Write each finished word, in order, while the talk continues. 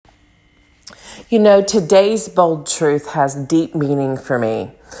Today's bold truth has deep meaning for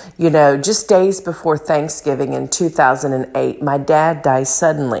me. Just days before Thanksgiving in 2008, my dad died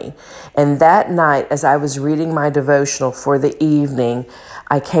suddenly. And that night, as I was reading my devotional for the evening,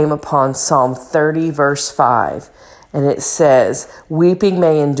 I came upon Psalm 30, verse 5. And it says, "Weeping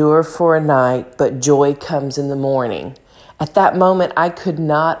may endure for a night, but joy comes in the morning." At that moment, I could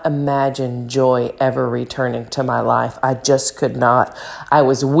not imagine joy ever returning to my life. I just could not. I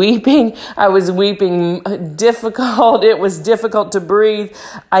was weeping. Difficult. It was difficult to breathe.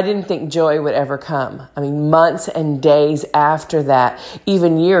 I didn't think joy would ever come. Months and days after that,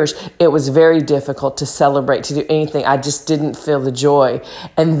 even years, it was very difficult to celebrate, to do anything. I just didn't feel the joy.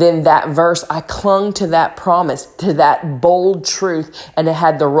 And then that verse, I clung to that promise, to that bold truth, and it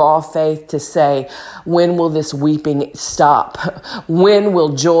had the raw faith to say, when will this weeping stop? When will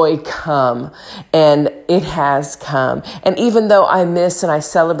joy come? And it has come. And even though I miss and I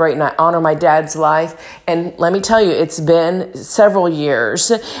celebrate and I honor my dad's life, and let me tell you, it's been several years,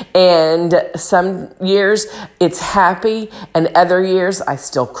 and some years it's happy, and other years I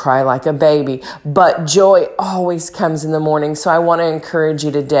still cry like a baby. But joy always comes in the morning. So I want to encourage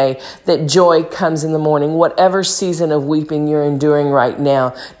you today that joy comes in the morning. Whatever season of weeping you're enduring right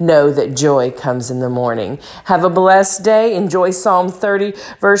now, know that joy comes in the morning. Have a blessed day. Enjoy Psalm 30,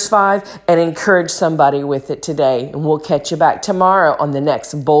 verse 5, and encourage somebody with it today. And we'll catch you back tomorrow on the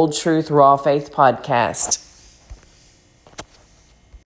next Bold Truth Raw Faith podcast.